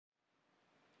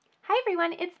Hi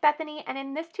everyone, it's Bethany, and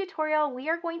in this tutorial we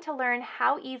are going to learn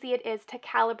how easy it is to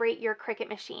calibrate your Cricut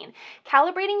machine.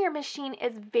 Calibrating your machine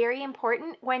is very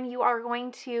important when you are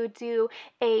going to do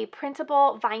a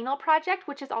printable vinyl project,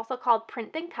 which is also called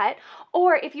print then cut,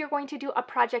 or if you're going to do a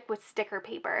project with sticker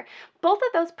paper. Both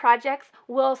of those projects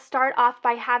will start off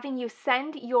by having you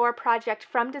send your project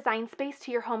from Design Space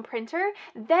to your home printer.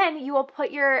 Then you will put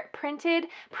your printed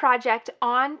project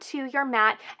onto your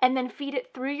mat and then feed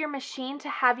it through your machine to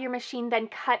have your machine then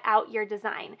cut out your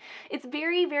design. It's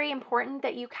very, very important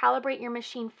that you calibrate your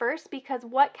machine first, because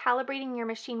what calibrating your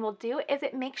machine will do is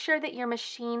it makes sure that your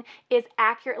machine is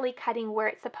accurately cutting where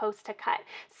it's supposed to cut.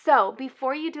 So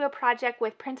before you do a project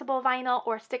with printable vinyl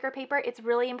or sticker paper, it's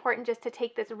really important just to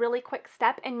take this really quick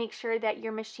step and make sure that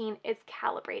your machine is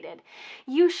calibrated.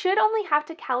 You should only have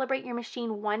to calibrate your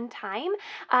machine one time.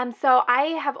 So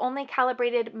I have only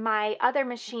calibrated my other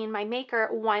machine, my Maker,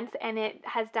 once, and it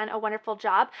has done a wonderful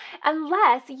job.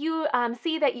 Unless you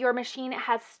see that your machine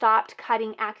has stopped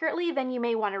cutting accurately, then you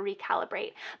may want to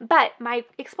recalibrate. But my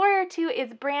Explorer 2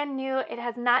 is brand new. It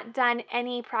has not done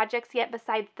any projects yet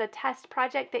besides the test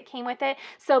project that came with it.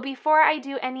 So before I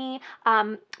do any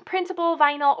printable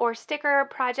vinyl or sticker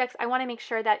projects, I want to make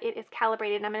sure that it is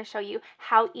calibrated, and I'm going to show you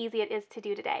how easy it is to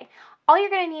do today. All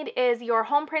you're going to need is your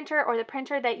home printer or the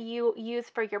printer that you use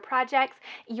for your projects,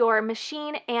 your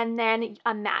machine, and then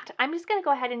a mat. I'm just going to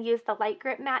go ahead and use the light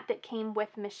grip mat that came with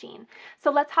the machine.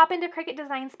 So let's hop into Cricut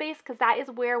Design Space, because that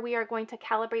is where we are going to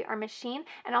calibrate our machine,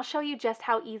 and I'll show you just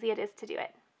how easy it is to do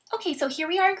it. Okay, so here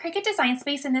we are in Cricut Design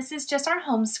Space, and this is just our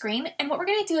home screen. And what we're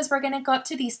going to do is we're going to go up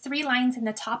to these three lines in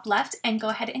the top left and go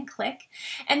ahead and click.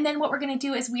 And then what we're going to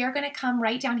do is we are going to come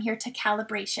right down here to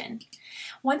Calibration.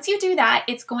 Once you do that,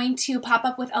 it's going to pop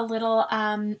up with a little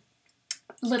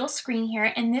screen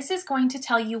here, and this is going to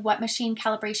tell you what machine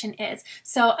calibration is.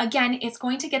 So again, it's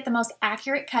going to get the most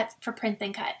accurate cuts for print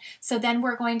then cut. So then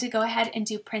we're going to go ahead and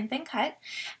do print then cut.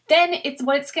 Then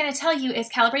what it's going to tell you is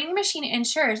calibrating your machine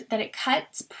ensures that it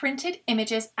cuts printed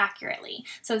images accurately.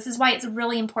 So this is why it's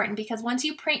really important, because once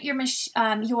you print your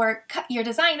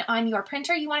design on your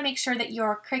printer, you want to make sure that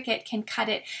your Cricut can cut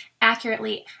it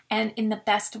accurately and in the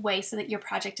best way so that your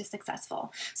project is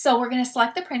successful. So we're going to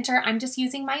select the printer. I'm just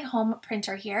using my home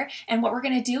printer here, and what we're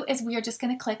going to do is we are just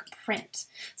going to click print.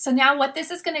 So now what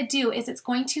this is going to do is it's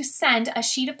going to send a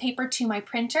sheet of paper to my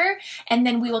printer, and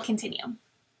then we will continue.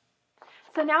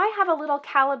 So now I have a little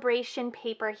calibration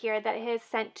paper here that is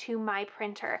sent to my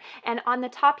printer, and on the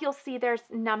top you'll see there's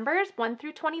numbers 1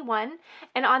 through 21,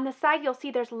 and on the side you'll see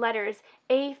there's letters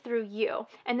A through U,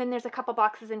 and then there's a couple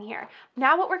boxes in here.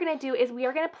 Now what we're going to do is we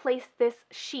are going to place this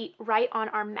sheet right on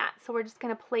our mat. So we're just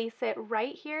going to place it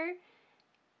right here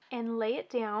and lay it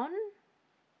down.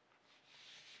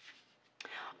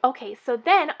 Okay, so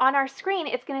then on our screen,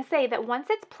 it's going to say that once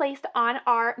it's placed on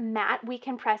our mat, we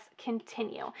can press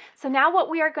continue. So now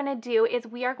what we are going to do is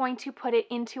we are going to put it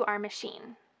into our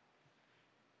machine.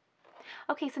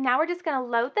 Okay, so now we're just going to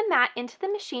load the mat into the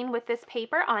machine with this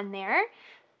paper on there.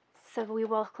 So we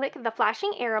will click the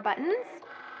flashing arrow buttons,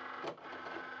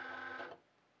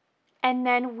 and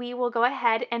then we will go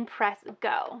ahead and press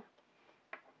go.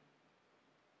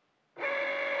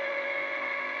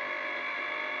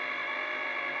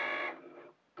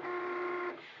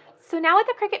 So now what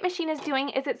the Cricut machine is doing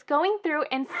is it's going through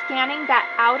and scanning that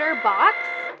outer box.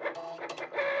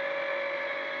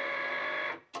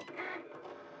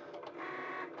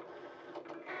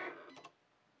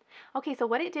 Okay, so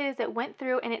what it did is it went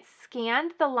through and it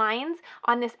scanned the lines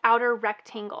on this outer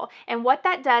rectangle. And what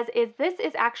that does is this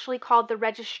is actually called the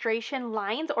registration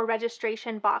lines or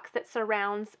registration box that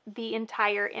surrounds the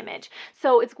entire image.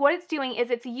 So what it's doing is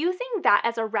it's using that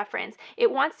as a reference. It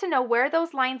wants to know where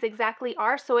those lines exactly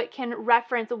are so it can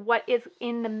reference what is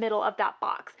in the middle of that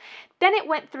box. Then it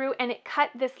went through and it cut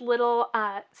this little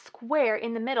square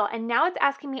in the middle, and now it's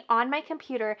asking me on my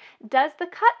computer, does the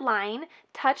cut line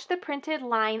touch the printed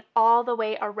line all the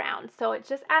way around? So it's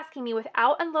just asking me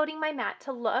without unloading my mat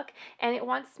to look, and it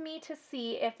wants me to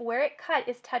see if where it cut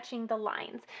is touching the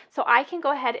lines. So I can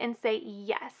go ahead and say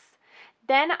yes.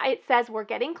 Then it says we're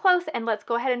getting close, and let's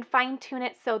go ahead and fine tune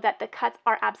it so that the cuts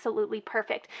are absolutely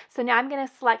perfect. So now I'm going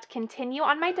to select continue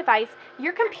on my device.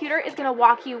 Your computer is going to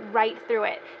walk you right through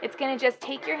it. It's going to just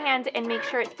take your hand and make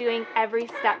sure it's doing every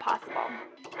step possible.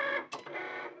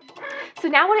 So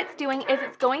now what it's doing is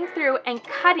it's going through and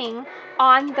cutting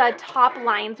on the top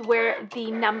lines where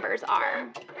the numbers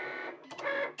are.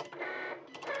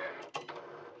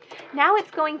 Now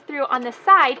it's going through on the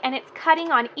side and it's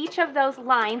cutting on each of those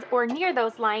lines or near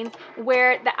those lines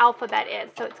where the alphabet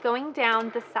is. So it's going down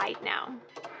the side now.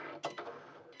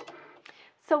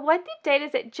 So what it did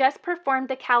is it just performed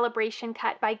the calibration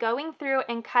cut by going through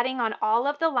and cutting on all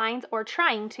of the lines, or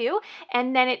trying to,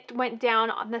 and then it went down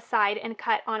on the side and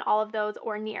cut on all of those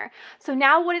or near. So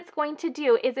now what it's going to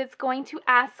do is it's going to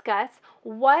ask us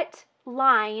what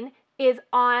line is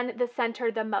on the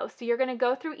center the most. So you're going to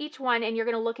go through each one and you're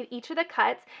going to look at each of the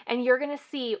cuts and you're going to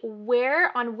see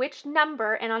where, on which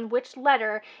number and on which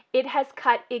letter it has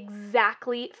cut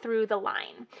exactly through the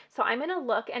line. So I'm going to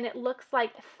look, and it looks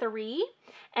like 3,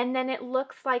 and then it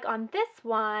looks like on this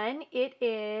one it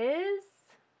is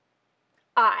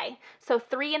I. So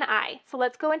 3 and I. So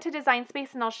let's go into Design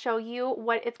Space and I'll show you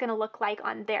what it's going to look like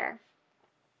on there.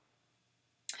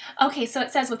 Okay, so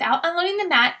it says without unloading the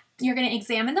mat, you're going to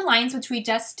examine the lines, which we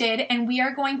just did, and we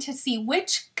are going to see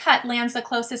which cut lands the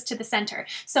closest to the center.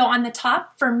 So on the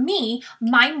top, for me,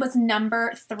 mine was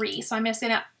number 3. So I'm just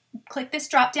going to click this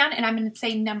drop down and I'm going to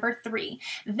say number 3.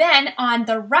 Then on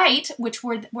the right, which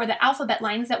were the alphabet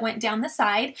lines that went down the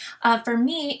side, for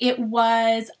me it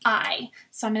was I.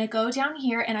 So I'm going to go down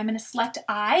here and I'm going to select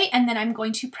I, and then I'm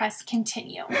going to press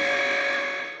continue.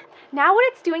 Now what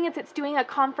it's doing is it's doing a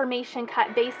confirmation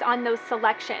cut based on those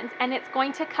selections, and it's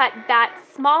going to cut that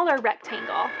smaller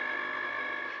rectangle.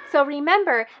 So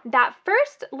remember, that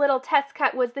first little test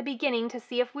cut was the beginning to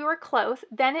see if we were close.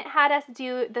 Then it had us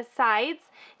do the sides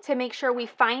to make sure we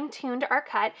fine-tuned our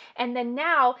cut. And then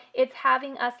now it's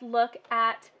having us look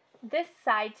at this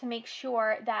side to make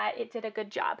sure that it did a good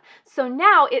job. So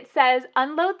now it says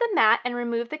unload the mat and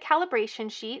remove the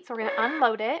calibration sheet. So we're going to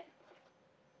unload it.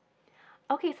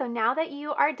 Okay, so now that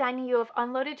you are done, you have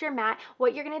unloaded your mat,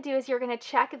 what you're going to do is you're going to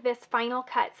check this final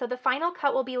cut. So the final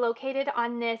cut will be located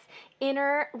on this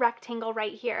inner rectangle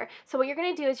right here. So what you're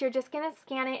going to do is you're just going to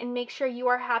scan it and make sure you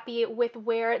are happy with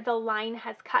where the line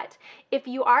has cut. If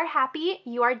you are happy,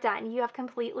 you are done. You have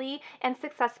completely and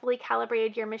successfully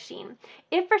calibrated your machine.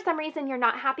 If for some reason you're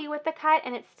not happy with the cut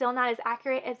and it's still not as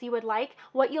accurate as you would like,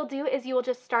 what you'll do is you will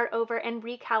just start over and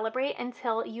recalibrate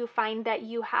until you find that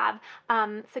you have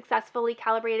successfully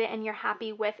calibrated and you're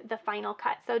happy with the final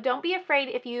cut. So don't be afraid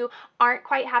if you aren't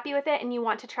quite happy with it and you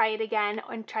want to try it again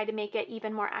and try to make it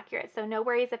even more accurate. So no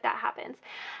worries if that happens.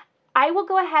 I will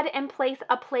go ahead and place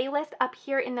a playlist up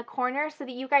here in the corner so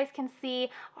that you guys can see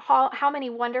how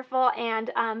many wonderful and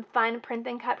fun print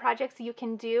and cut projects you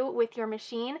can do with your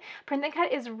machine. Print and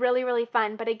cut is really, really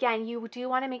fun, but again, you do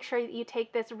want to make sure that you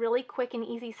take this really quick and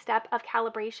easy step of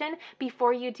calibration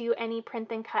before you do any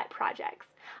print and cut projects.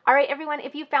 All right, everyone,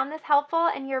 if you found this helpful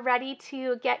and you're ready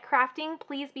to get crafting,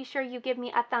 please be sure you give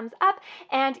me a thumbs up.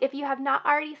 And if you have not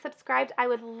already subscribed, I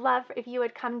would love if you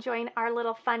would come join our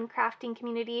little fun crafting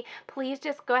community. Please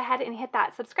just go ahead and hit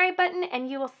that subscribe button and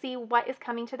you will see what is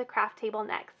coming to the craft table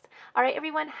next. All right,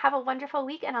 everyone, have a wonderful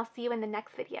week and I'll see you in the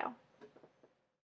next video.